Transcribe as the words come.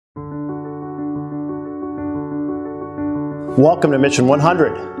Welcome to Mission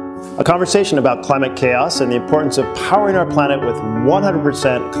 100, a conversation about climate chaos and the importance of powering our planet with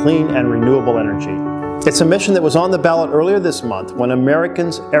 100% clean and renewable energy. It's a mission that was on the ballot earlier this month when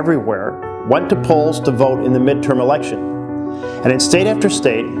Americans everywhere went to polls to vote in the midterm election. And in state after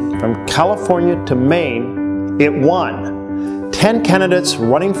state, from California to Maine, it won. 10 candidates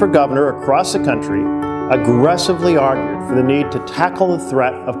running for governor across the country aggressively argued for the need to tackle the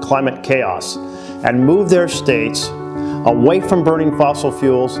threat of climate chaos and move their states away from burning fossil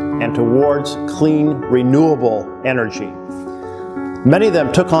fuels and towards clean, renewable energy. Many of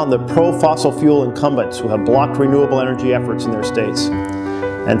them took on the pro-fossil fuel incumbents who have blocked renewable energy efforts in their states.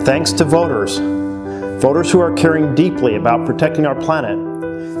 And thanks to voters who are caring deeply about protecting our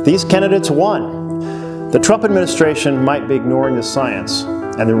planet, these candidates won. The Trump administration might be ignoring the science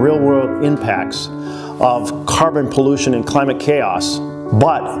and the real-world impacts of carbon pollution and climate chaos,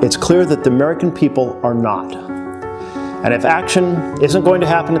 but it's clear that the American people are not. And if action isn't going to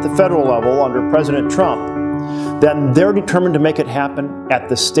happen at the federal level under President Trump, then they're determined to make it happen at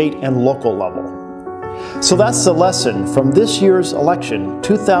the state and local level. So that's the lesson from this year's election,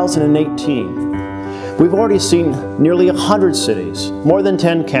 2018. We've already seen nearly 100 cities, more than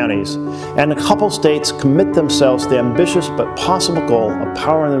 10 counties, and a couple states commit themselves to the ambitious but possible goal of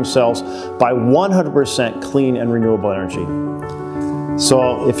powering themselves by 100% clean and renewable energy.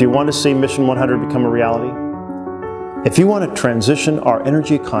 So if you want to see Mission 100 become a reality, if you want to transition our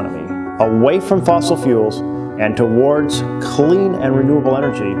energy economy away from fossil fuels and towards clean and renewable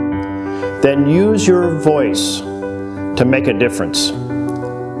energy, then use your voice to make a difference.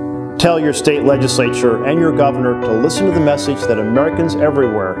 Tell your state legislature and your governor to listen to the message that Americans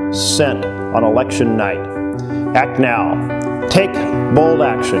everywhere sent on election night. Act now. Take bold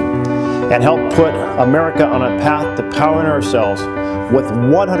action and help put America on a path to powering ourselves with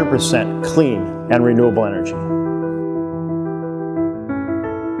 100% clean and renewable energy.